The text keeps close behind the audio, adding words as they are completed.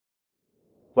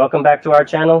Welcome back to our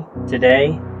channel.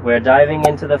 Today, we're diving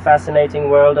into the fascinating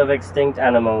world of extinct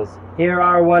animals. Here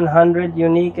are 100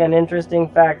 unique and interesting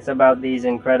facts about these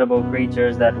incredible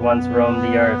creatures that once roamed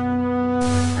the earth.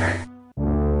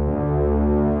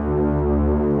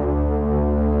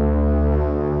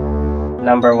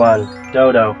 Number 1.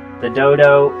 Dodo. The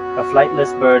dodo, a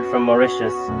flightless bird from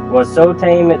Mauritius, was so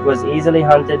tame it was easily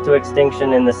hunted to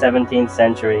extinction in the 17th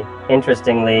century.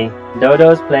 Interestingly,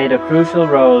 dodos played a crucial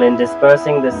role in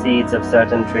dispersing the seeds of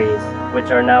certain trees, which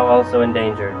are now also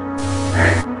endangered.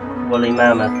 Woolly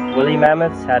mammoth. Woolly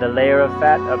mammoths had a layer of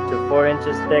fat up to 4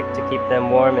 inches thick to keep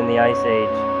them warm in the Ice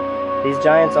Age. These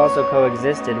giants also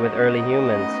coexisted with early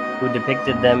humans, who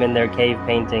depicted them in their cave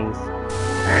paintings.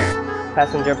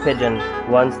 Passenger pigeon.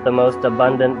 Once the most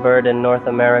abundant bird in North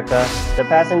America, the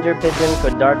passenger pigeon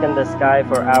could darken the sky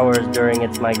for hours during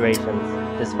its migrations.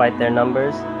 Despite their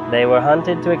numbers, they were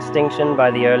hunted to extinction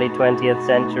by the early 20th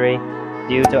century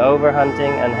due to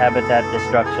overhunting and habitat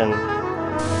destruction.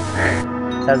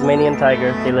 Tasmanian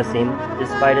Tiger, Thylacine.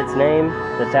 Despite its name,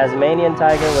 the Tasmanian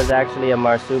tiger was actually a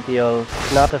marsupial,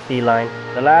 not a feline.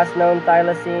 The last known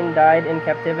thylacine died in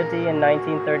captivity in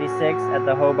 1936 at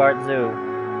the Hobart Zoo.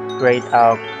 Great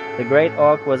auk. The great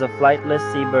auk was a flightless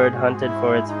seabird hunted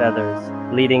for its feathers,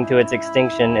 leading to its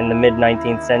extinction in the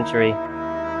mid-19th century.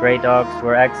 Great auks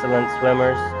were excellent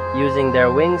swimmers, using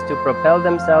their wings to propel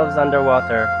themselves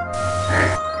underwater.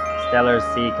 Steller's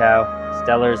sea cow.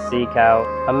 Steller's sea cow,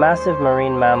 a massive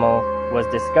marine mammal, was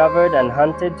discovered and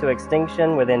hunted to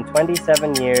extinction within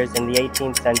 27 years in the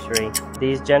 18th century.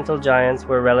 These gentle giants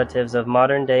were relatives of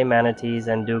modern-day manatees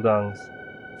and dugongs.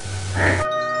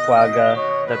 Quagga.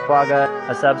 The quagga,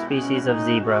 a subspecies of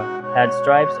zebra, had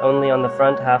stripes only on the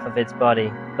front half of its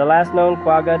body. The last known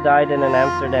quagga died in an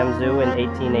Amsterdam zoo in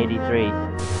 1883.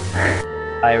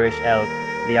 Irish elk.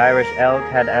 The Irish elk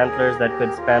had antlers that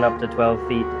could span up to 12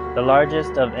 feet, the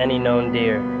largest of any known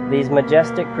deer. These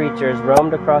majestic creatures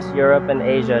roamed across Europe and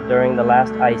Asia during the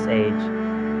last ice age.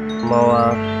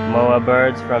 Moa. Moa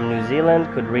birds from New Zealand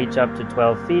could reach up to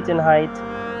 12 feet in height,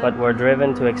 but were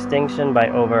driven to extinction by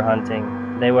overhunting.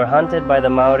 They were hunted by the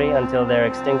Maori until their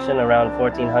extinction around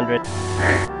 1400.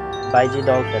 Baiji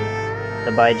Dolphin.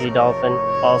 The Baiji Dolphin,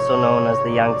 also known as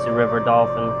the Yangtze River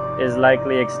dolphin, is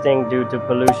likely extinct due to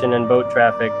pollution and boat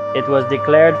traffic. It was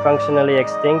declared functionally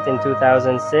extinct in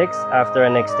 2006 after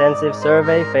an extensive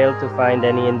survey failed to find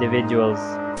any individuals.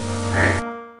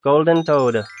 Golden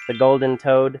toad. The golden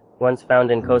toad, once found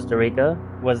in Costa Rica,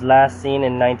 was last seen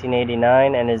in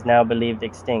 1989 and is now believed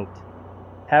extinct.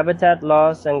 Habitat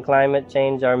loss and climate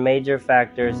change are major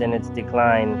factors in its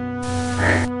decline.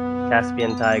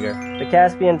 Caspian Tiger. The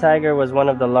Caspian Tiger was one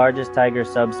of the largest tiger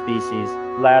subspecies,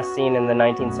 last seen in the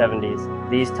 1970s.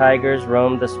 These tigers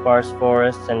roamed the sparse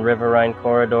forests and riverine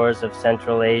corridors of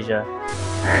Central Asia.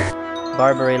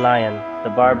 Barbary Lion. The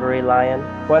Barbary Lion,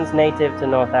 once native to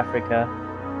North Africa,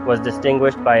 was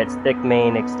distinguished by its thick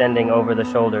mane extending over the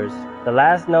shoulders. The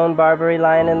last known Barbary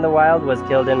lion in the wild was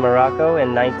killed in Morocco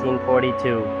in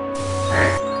 1942.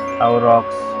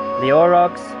 Aurochs. The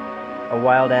Aurochs, a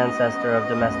wild ancestor of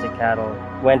domestic cattle,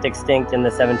 went extinct in the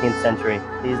 17th century.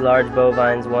 These large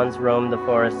bovines once roamed the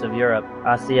forests of Europe,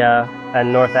 Asia,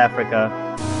 and North Africa.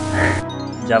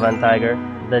 Javan Tiger.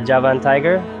 The Javan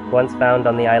Tiger, once found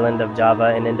on the island of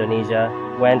Java in Indonesia,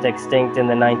 went extinct in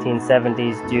the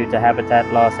 1970s due to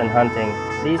habitat loss and hunting.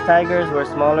 These tigers were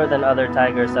smaller than other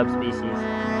tiger subspecies.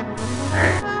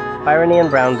 Pyrenean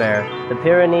brown bear. The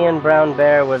Pyrenean brown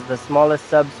bear was the smallest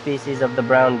subspecies of the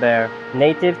brown bear,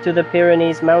 native to the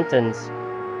Pyrenees Mountains.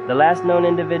 The last known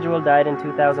individual died in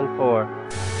 2004.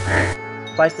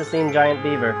 Pleistocene giant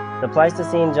beaver. The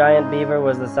Pleistocene giant beaver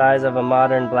was the size of a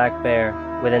modern black bear,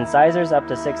 with incisors up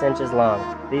to 6 inches long.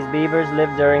 These beavers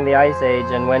lived during the Ice Age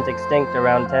and went extinct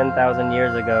around 10,000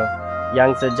 years ago.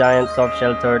 Yangtze giant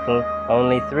softshell turtle.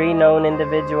 Only 3 known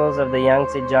individuals of the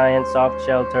Yangtze giant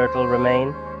softshell turtle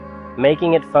remain,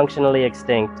 making it functionally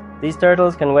extinct. These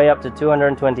turtles can weigh up to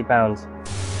 220 pounds.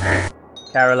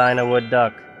 Carolina wood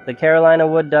duck. The Carolina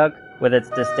wood duck, with its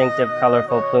distinctive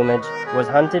colorful plumage, was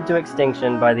hunted to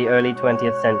extinction by the early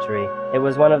 20th century. It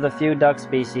was one of the few duck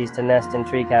species to nest in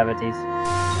tree cavities.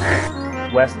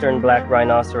 Western black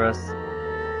rhinoceros.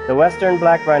 The western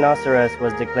black rhinoceros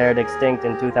was declared extinct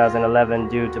in 2011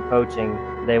 due to poaching.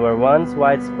 They were once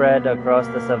widespread across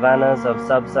the savannas of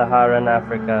sub-Saharan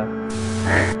Africa.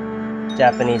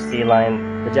 Japanese sea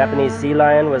lion. The Japanese sea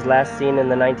lion was last seen in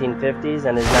the 1950s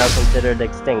and is now considered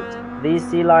extinct. These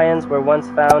sea lions were once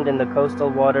found in the coastal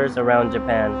waters around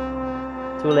Japan.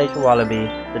 Two-Lake Wallaby.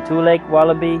 The Two-Lake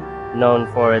Wallaby,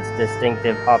 known for its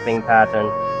distinctive hopping pattern,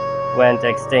 went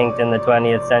extinct in the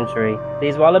 20th century.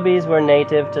 These wallabies were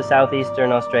native to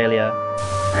southeastern Australia.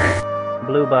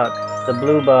 Bluebuck. The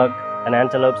bluebuck, an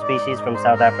antelope species from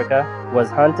South Africa, was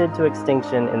hunted to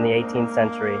extinction in the 18th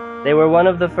century. They were one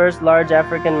of the first large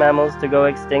African mammals to go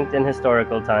extinct in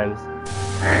historical times.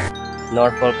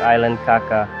 Norfolk Island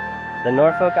kaka. The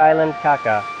Norfolk Island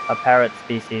kaka, a parrot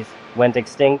species, went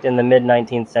extinct in the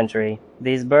mid-19th century.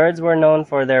 These birds were known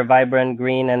for their vibrant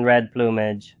green and red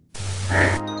plumage.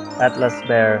 Atlas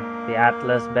bear. The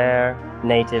Atlas bear,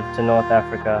 native to North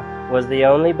Africa, was the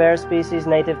only bear species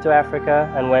native to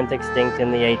Africa and went extinct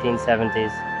in the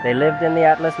 1870s. They lived in the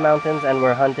Atlas Mountains and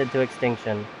were hunted to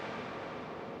extinction.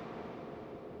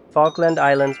 Falkland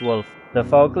Islands wolf. The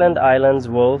Falkland Islands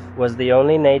wolf was the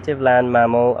only native land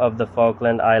mammal of the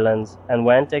Falkland Islands and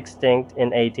went extinct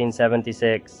in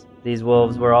 1876. These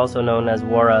wolves were also known as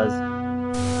warras.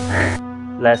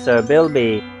 Lesser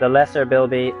bilby. The lesser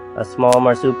bilby, a small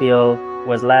marsupial,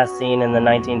 was last seen in the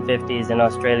 1950s in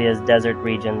Australia's desert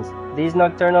regions. These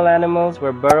nocturnal animals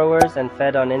were burrowers and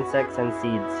fed on insects and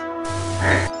seeds.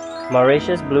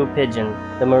 Mauritius blue pigeon.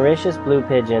 The Mauritius blue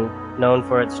pigeon, known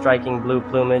for its striking blue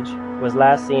plumage, was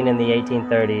last seen in the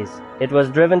 1830s. It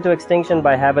was driven to extinction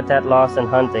by habitat loss and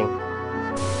hunting.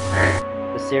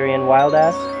 The Syrian wild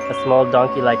ass, a small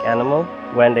donkey-like animal,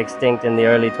 went extinct in the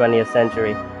early 20th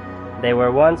century. They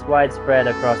were once widespread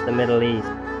across the Middle East.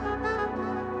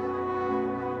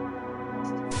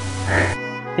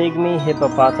 Pygmy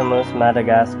Hippopotamus,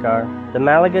 Madagascar. The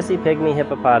Malagasy pygmy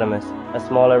hippopotamus, a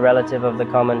smaller relative of the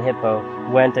common hippo,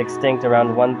 went extinct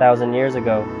around 1,000 years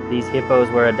ago. These hippos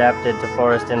were adapted to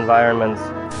forest environments.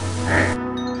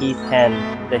 Heath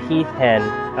hen. The heath hen,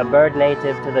 a bird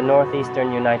native to the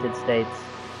northeastern United States,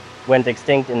 went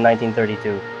extinct in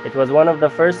 1932. It was one of the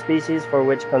first species for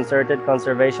which concerted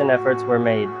conservation efforts were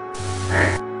made.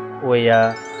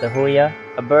 Huia. The huia,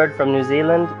 a bird from New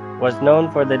Zealand, was known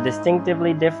for the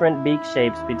distinctively different beak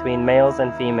shapes between males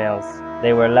and females.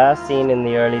 They were last seen in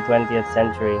the early 20th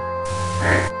century.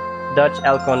 Dutch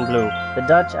Alcon blue. The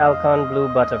Dutch Alcon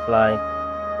blue butterfly,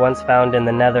 once found in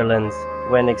the Netherlands,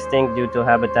 went extinct due to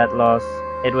habitat loss.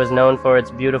 It was known for its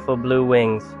beautiful blue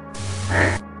wings.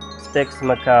 Spix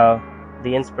macaw,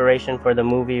 the inspiration for the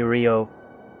movie Rio,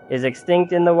 is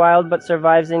extinct in the wild but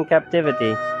survives in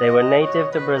captivity. They were native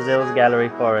to Brazil's gallery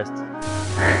forests.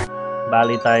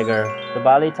 Bali tiger. The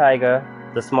Bali tiger,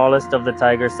 the smallest of the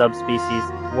tiger subspecies,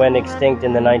 went extinct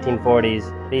in the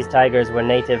 1940s. These tigers were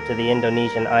native to the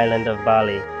Indonesian island of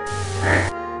Bali.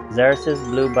 Xerxes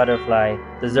blue butterfly.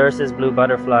 The Xerxes blue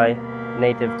butterfly,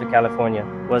 native to California,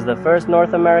 was the first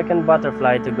North American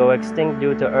butterfly to go extinct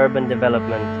due to urban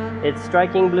development. Its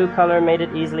striking blue color made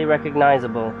it easily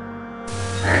recognizable.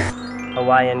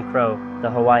 Hawaiian crow.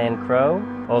 The Hawaiian crow,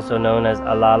 also known as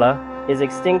alala, is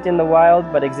extinct in the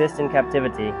wild but exists in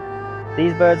captivity.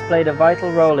 These birds played a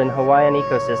vital role in Hawaiian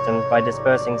ecosystems by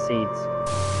dispersing seeds.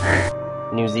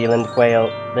 New Zealand quail.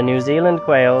 The New Zealand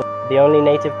quail, the only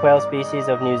native quail species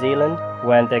of New Zealand,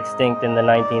 went extinct in the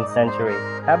 19th century.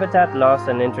 Habitat loss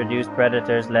and introduced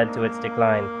predators led to its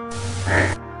decline.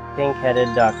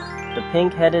 Pink-headed duck. The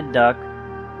pink-headed duck,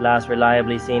 last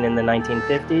reliably seen in the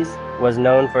 1950s, was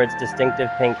known for its distinctive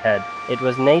pink head. It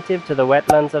was native to the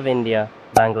wetlands of India,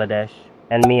 Bangladesh,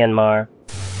 and Myanmar.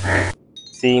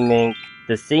 Sea mink.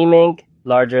 The sea mink,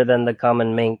 larger than the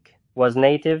common mink, was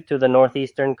native to the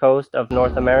northeastern coast of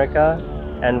North America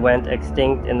and went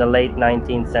extinct in the late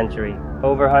 19th century.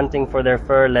 Overhunting for their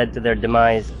fur led to their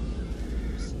demise.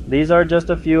 These are just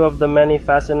a few of the many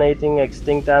fascinating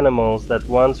extinct animals that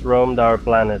once roamed our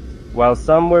planet. While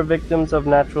some were victims of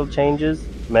natural changes,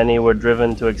 many were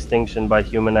driven to extinction by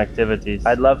human activities.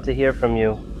 I'd love to hear from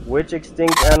you. Which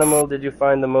extinct animal did you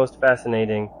find the most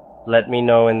fascinating? Let me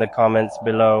know in the comments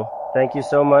below. Thank you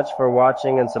so much for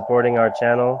watching and supporting our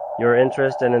channel. Your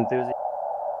interest and enthusiasm